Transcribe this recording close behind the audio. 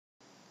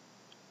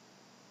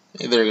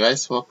Hey there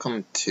guys,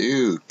 welcome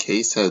to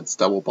Casehead's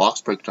double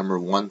box break number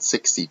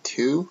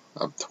 162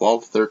 of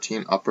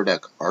 12-13 Upper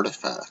Deck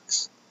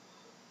Artifacts.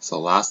 So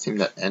last team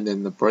that ended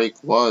in the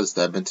break was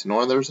the Edmonton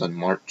Oilers on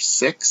March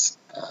 6th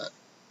at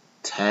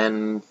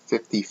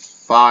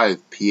 10:55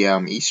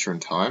 p.m. Eastern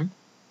Time.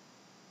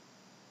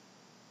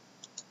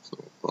 So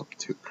we'll go up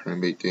to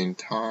current date and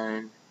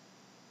time.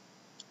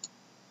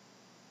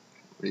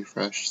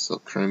 Refresh. So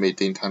current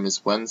date and time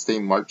is Wednesday,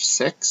 March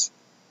 6th.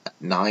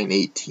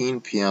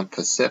 9:18 p.m.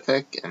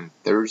 Pacific, and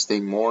Thursday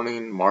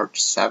morning, March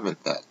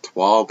 7th at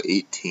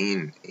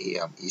 12:18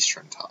 a.m.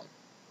 Eastern Time.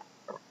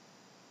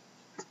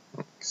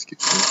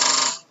 Excuse me.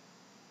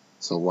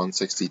 So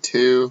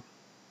 162,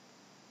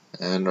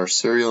 and our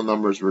serial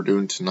numbers we're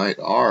doing tonight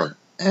are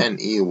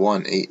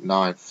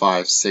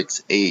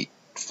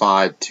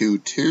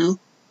NE189568522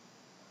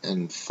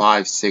 and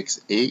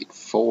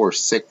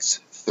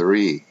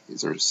 568463.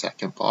 These are the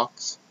second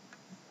box.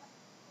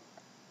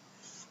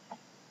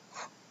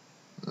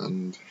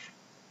 And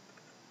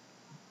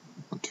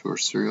onto our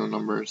serial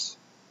numbers: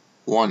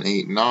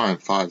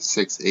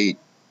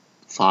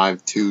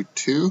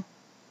 189568522,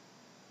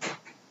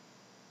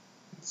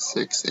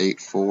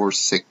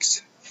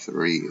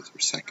 68463 is our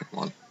second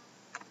one.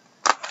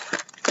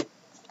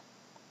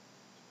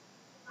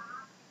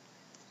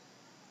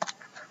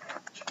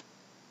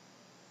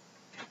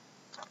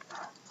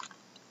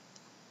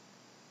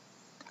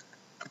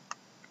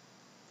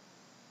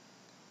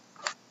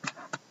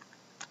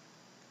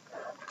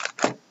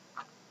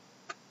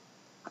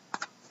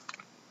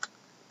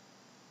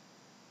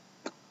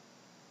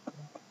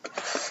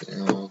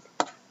 Sealed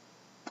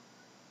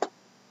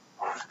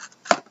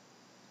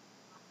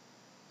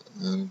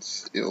and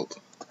sealed.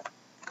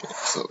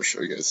 So I'll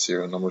show you guys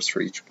serial numbers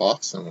for each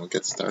box and we'll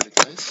get started,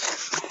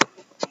 guys.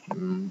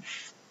 Come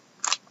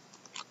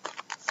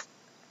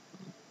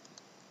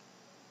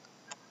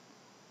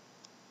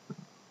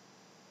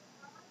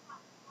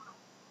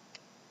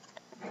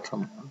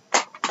on.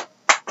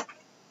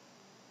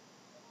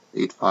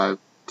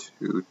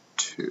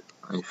 8522.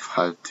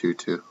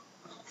 8522.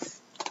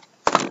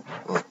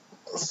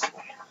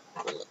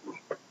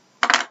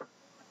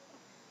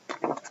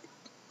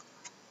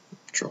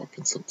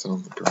 Dropping something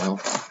on the ground.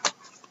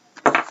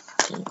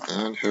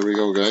 And here we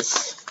go,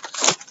 guys.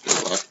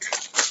 Good luck.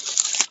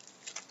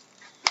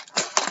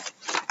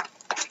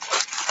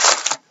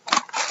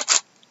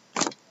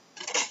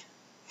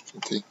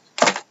 Okay.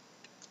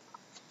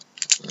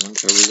 And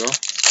here we go.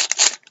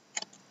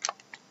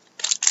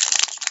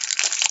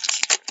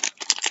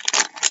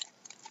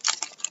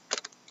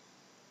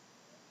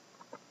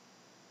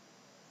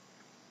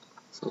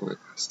 So we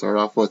start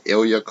off with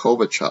Ilya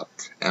Kovalchuk,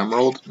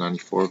 Emerald,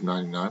 94 of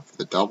 99 for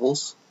the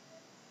doubles.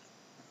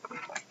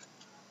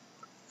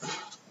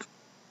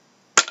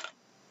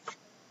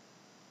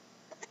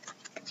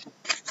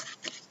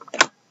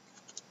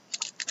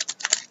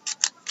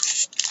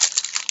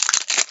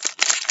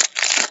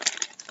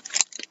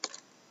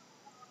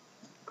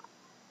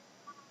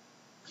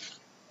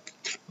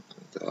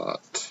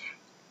 Got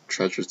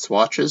Treasured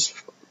Swatches,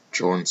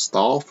 Jordan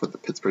Stahl for the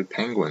Pittsburgh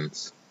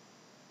Penguins.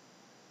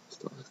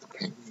 Still has the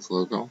Penguins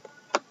logo.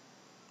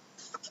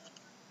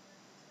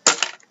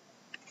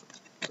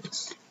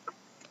 Nice.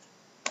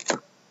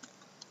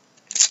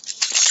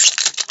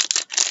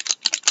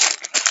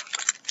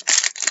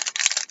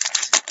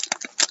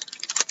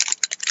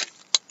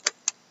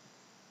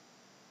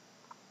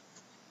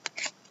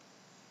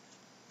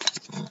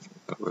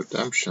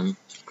 Redemption.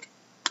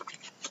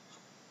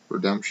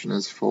 Redemption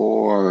is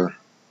for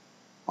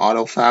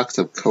Autofacts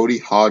of Cody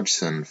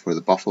Hodgson for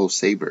the Buffalo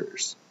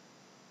Sabres.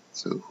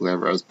 So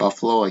whoever has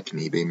Buffalo, I can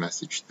eBay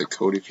message the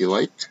code if you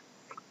like.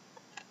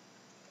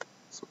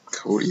 So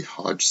Cody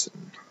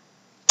Hodgson.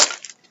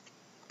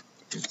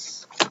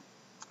 Nice. We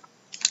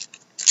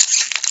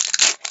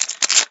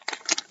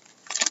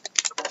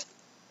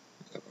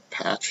have a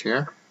patch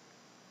here.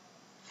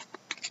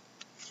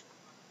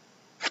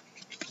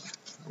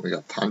 We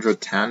got Tundra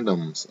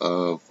Tandems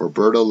of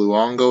Roberto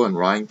Luongo and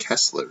Ryan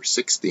Kessler,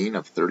 16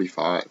 of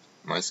 35.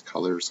 Nice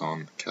colors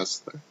on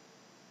Kessler.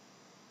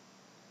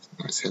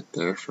 Nice hit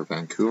there for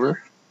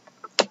Vancouver.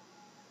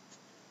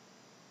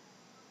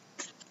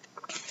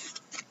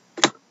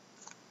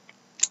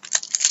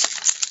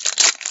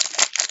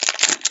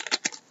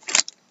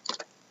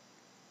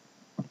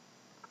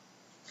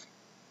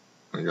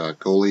 We got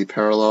goalie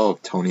parallel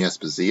of Tony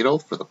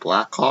Esposito for the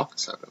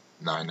Blackhawks out of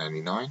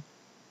 $9.99.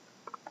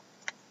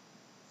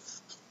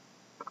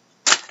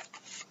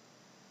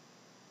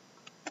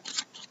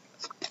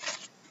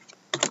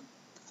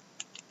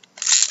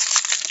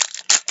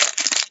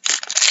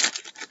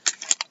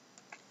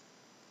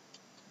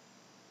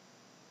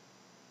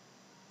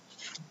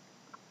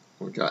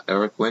 We got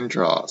Eric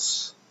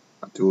Lindros,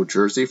 a dual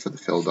jersey for the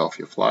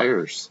Philadelphia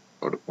Flyers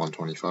out of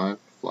 125.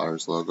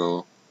 Flyers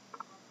logo.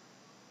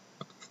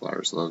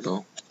 Flyers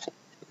logo.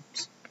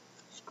 Oops.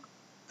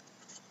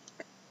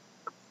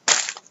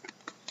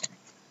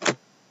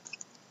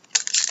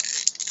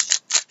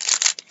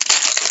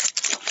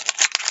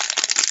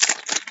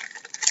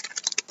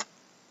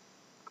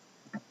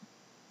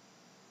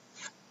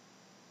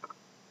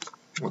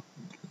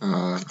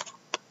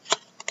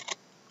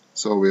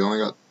 So we only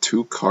got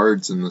 2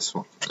 cards in this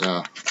one.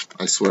 Yeah,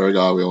 I swear to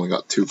God, we only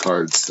got 2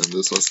 cards, and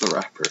this was the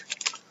wrapper.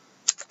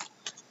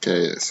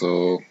 Okay,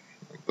 so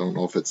I don't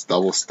know if it's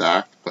double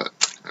stacked, but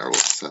I will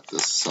set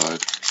this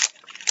aside.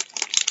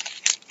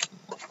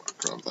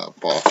 Grab that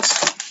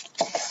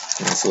box.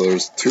 And so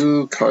there's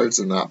 2 cards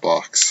in that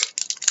box.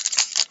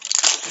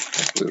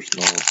 There's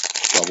no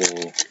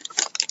double.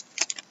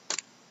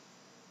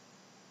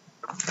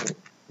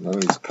 None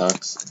of these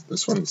packs.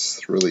 This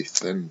one's really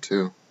thin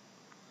too.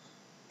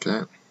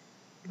 Okay,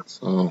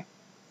 so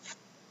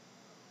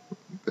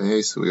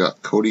base, we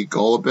got Cody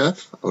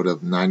Golubiff out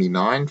of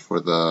 99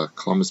 for the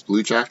Columbus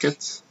Blue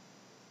Jackets.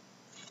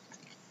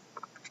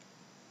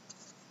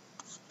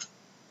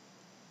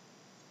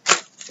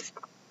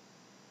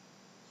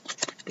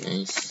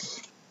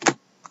 Base.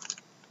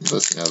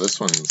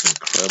 This one is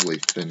incredibly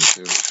thin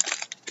too.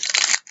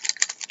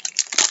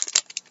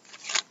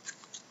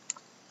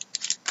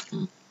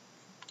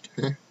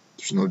 Okay,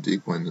 there's no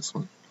decoy in this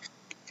one.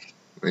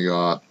 We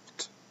got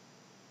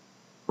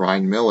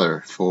Ryan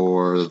Miller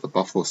for the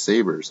Buffalo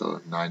Sabres at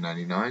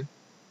 $9.99.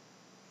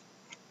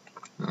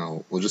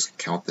 Now we'll just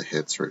count the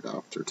hits right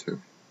after too.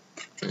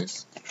 Okay.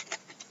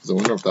 I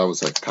wonder if that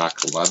was like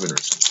pack 11 or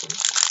something.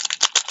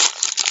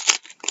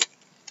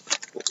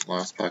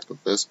 Last pack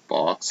of this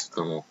box,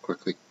 then we'll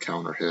quickly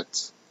count our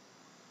hits.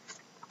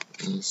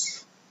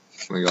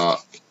 We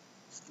got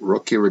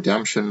Rookie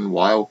Redemption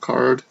Wild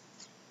Card,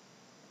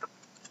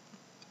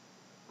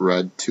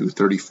 Red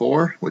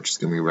 234, which is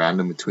going to be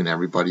random between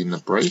everybody in the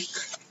break.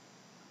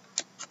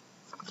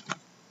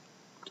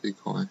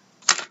 Decoy.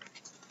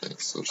 Okay,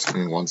 so just give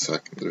me 1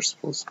 second. There's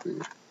supposed to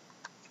be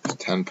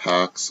 10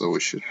 packs, so we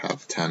should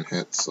have 10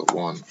 hits. So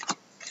 1,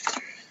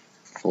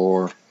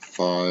 4,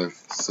 5,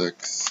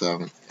 6,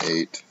 7,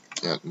 8,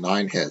 yeah,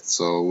 9 hits.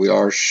 So we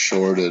are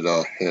shorted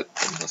a hit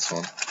in this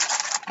one.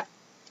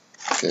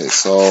 Okay,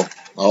 so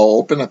I'll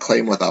open a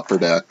claim with Upper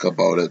Deck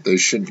about it. They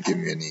shouldn't give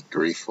me any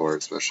grief for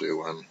it, especially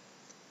when I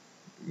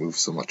move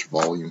so much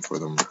volume for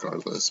them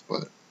regardless.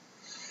 But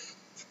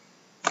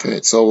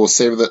okay, so we'll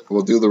save that.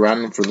 We'll do the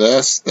random for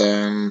this,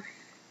 then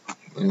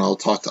and I'll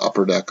talk to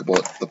Upper Deck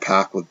about the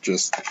pack with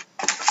just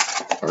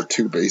our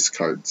 2 base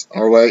cards.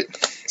 Oh wait,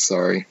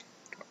 sorry.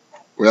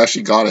 We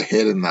actually got a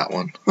hit in that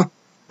one.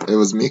 It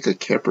was Mika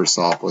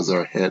Kiprusoff was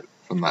our hit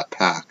from that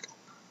pack.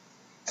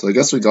 So I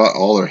guess we got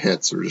all our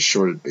hits. We're just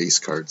shorted base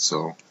cards,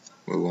 so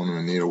we won't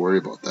even need to worry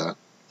about that.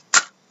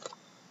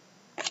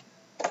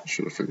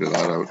 Should have figured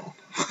that out.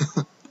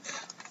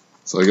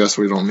 So I guess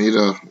we don't need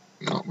a.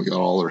 No, we got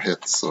all our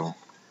hits, so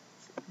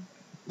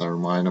never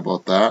mind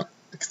about that.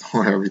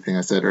 Ignore everything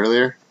I said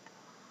earlier.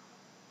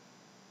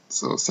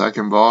 So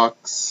second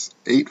box,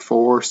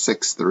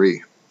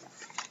 8463.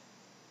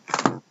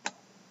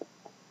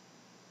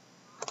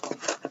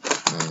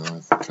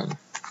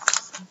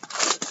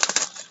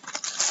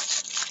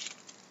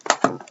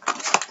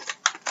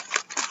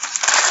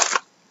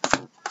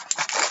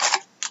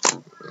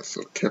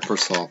 So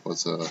Kiprusoff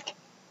was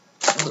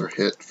another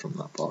hit from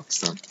that box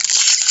then.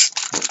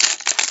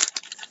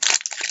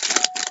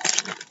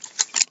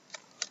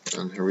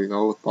 And here we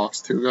go with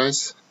box 2,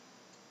 guys.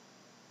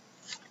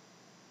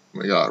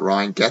 We got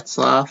Ryan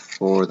Getzlaf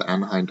for the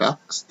Anaheim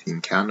Ducks,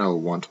 Team Canada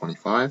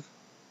 125.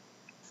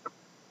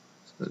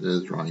 So it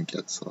is Ryan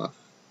Getzlaf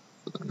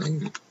for the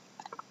name.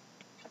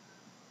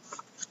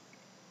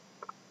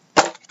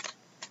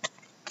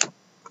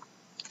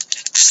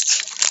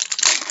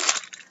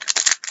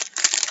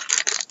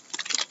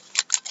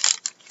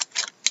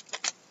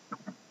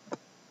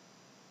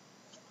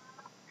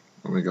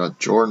 And we got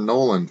Jordan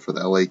Nolan for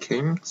the LA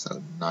Kings at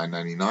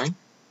 $9.99.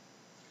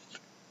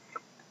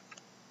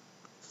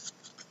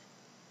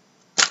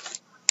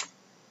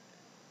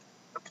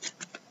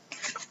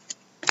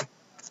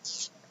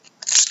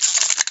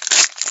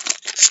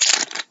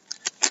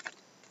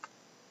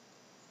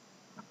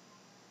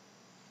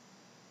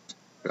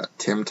 Got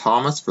Tim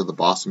Thomas for the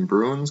Boston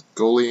Bruins,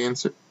 goalie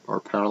insert or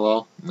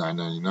parallel,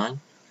 $9.99.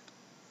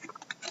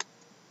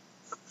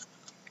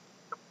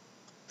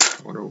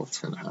 I wonder what's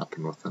going to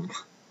happen with him.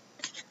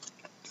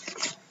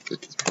 I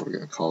think he's probably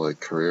going to call it a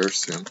career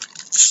soon.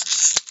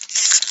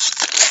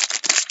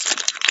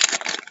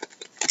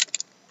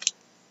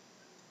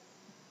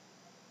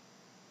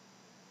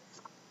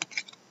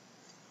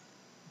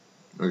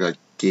 We got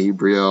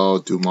Gabriel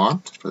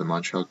Dumont for the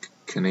Montreal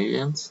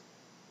Canadiens,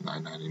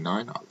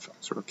 $9.99,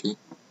 Artifacts rookie.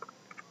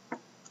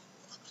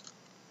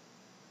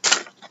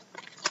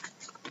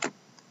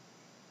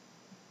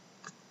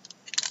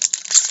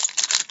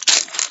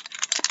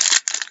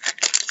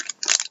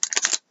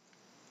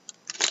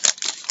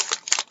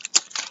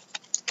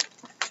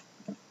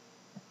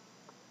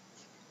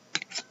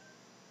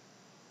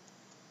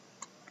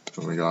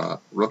 And we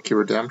got Rookie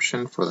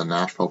Redemption for the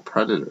Nashville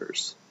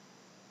Predators.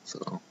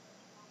 So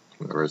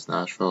whoever is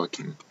Nashville, I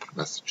can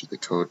message you the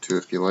code too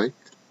if you like.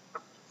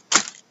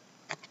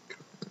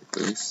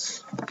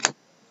 Base.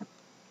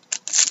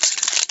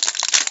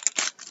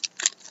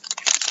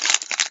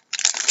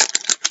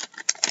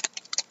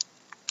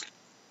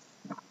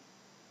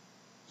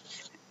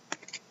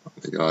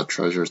 We got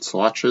Treasured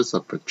Swatches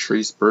of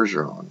Patrice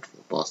Bergeron for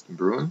the Boston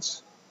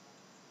Bruins.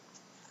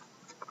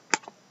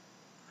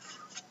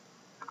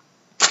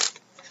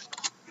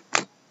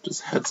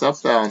 Just heads up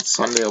that on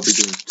Sunday I'll be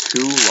doing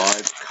 2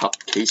 live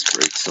cup case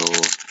breaks, so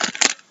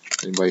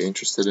anybody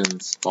interested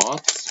in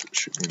spots,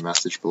 shoot me a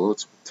message below.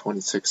 It's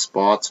 26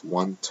 spots,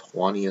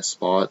 120 a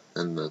spot,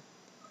 and the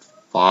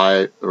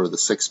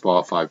 6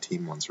 spot 5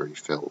 team one's already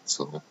filled.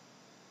 So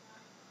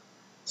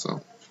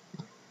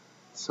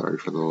sorry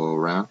for the little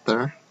rant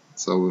there.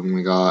 So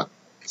we got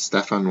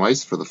Stefan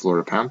Weiss for the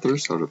Florida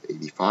Panthers out of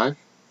 85.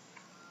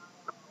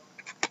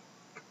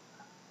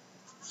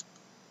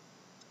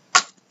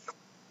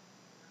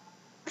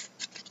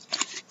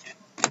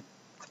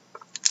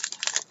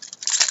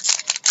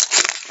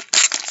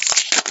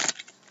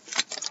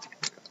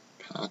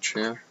 Patch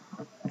here.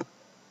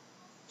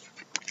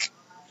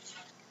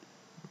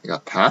 We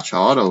got patch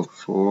auto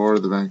for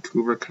the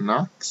Vancouver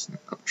Canucks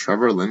of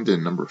Trevor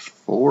Linden, number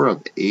 4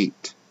 of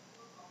 8.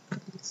 You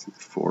see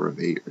 4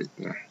 of 8 right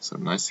there. So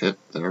nice hit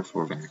there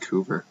for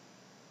Vancouver.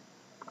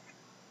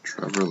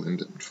 Trevor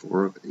Linden,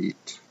 4 of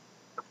 8.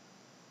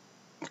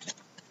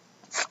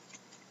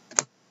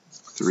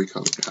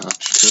 3-color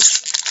patch too.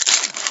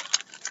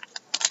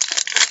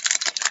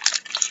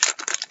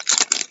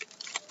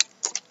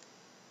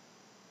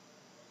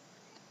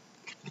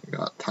 We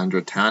got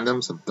Tundra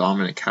Tandems of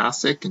Dominic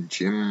Hasek and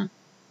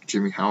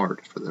Jimmy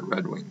Howard for the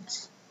Red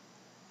Wings.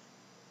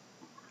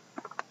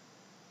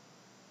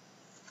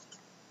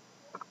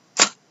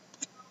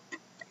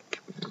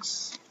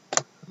 Nice.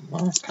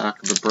 Last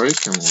pack of the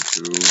break, and we'll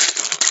do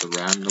the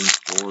random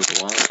for the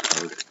wild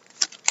card.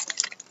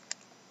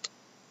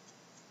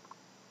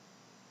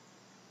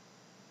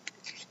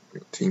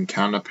 Team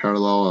Canada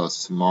parallel of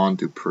Simon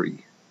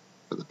Dupree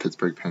for the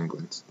Pittsburgh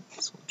Penguins.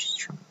 So I'm just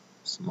trying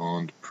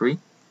Simon Dupree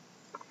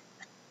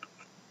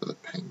for the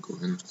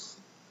Penguins.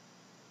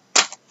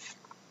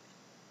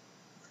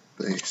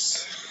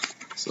 Base.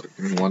 So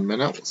in 1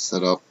 minute, we'll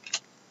set up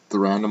the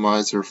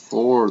randomizer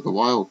for the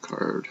wild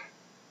card.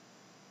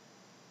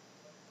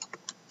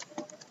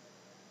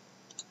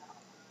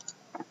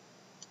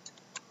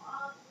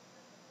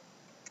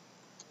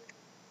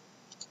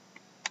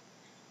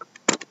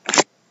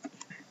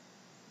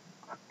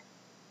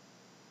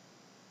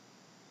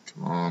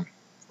 Come on,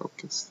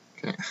 focus.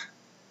 Okay.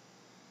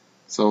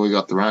 So we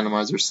got the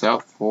randomizer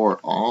set for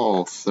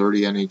all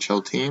 30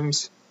 NHL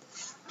teams.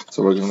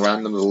 So we're going to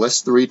random the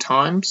list 3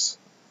 times.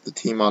 The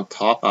team on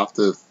top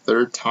after the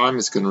 3rd time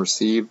is going to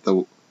receive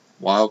the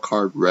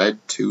wildcard red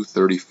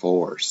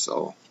 234.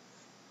 So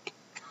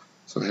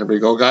here we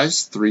go,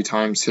 guys. 3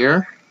 times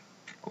here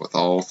with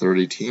all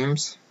 30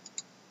 teams.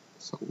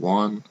 So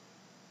 1.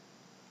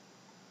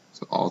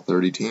 So all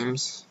 30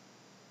 teams.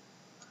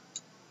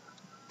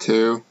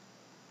 2.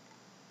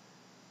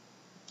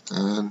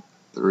 And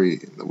 3.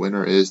 The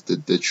winner is the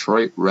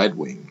Detroit Red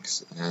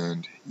Wings,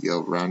 and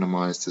you'll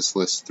randomize this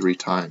list 3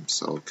 times.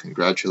 So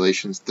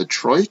congratulations,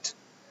 Detroit.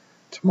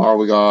 Tomorrow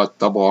we got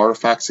double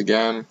artifacts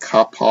again,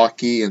 cup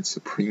hockey, and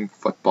supreme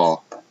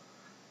football.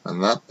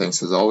 And that,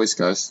 thanks as always,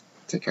 guys.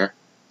 Take care.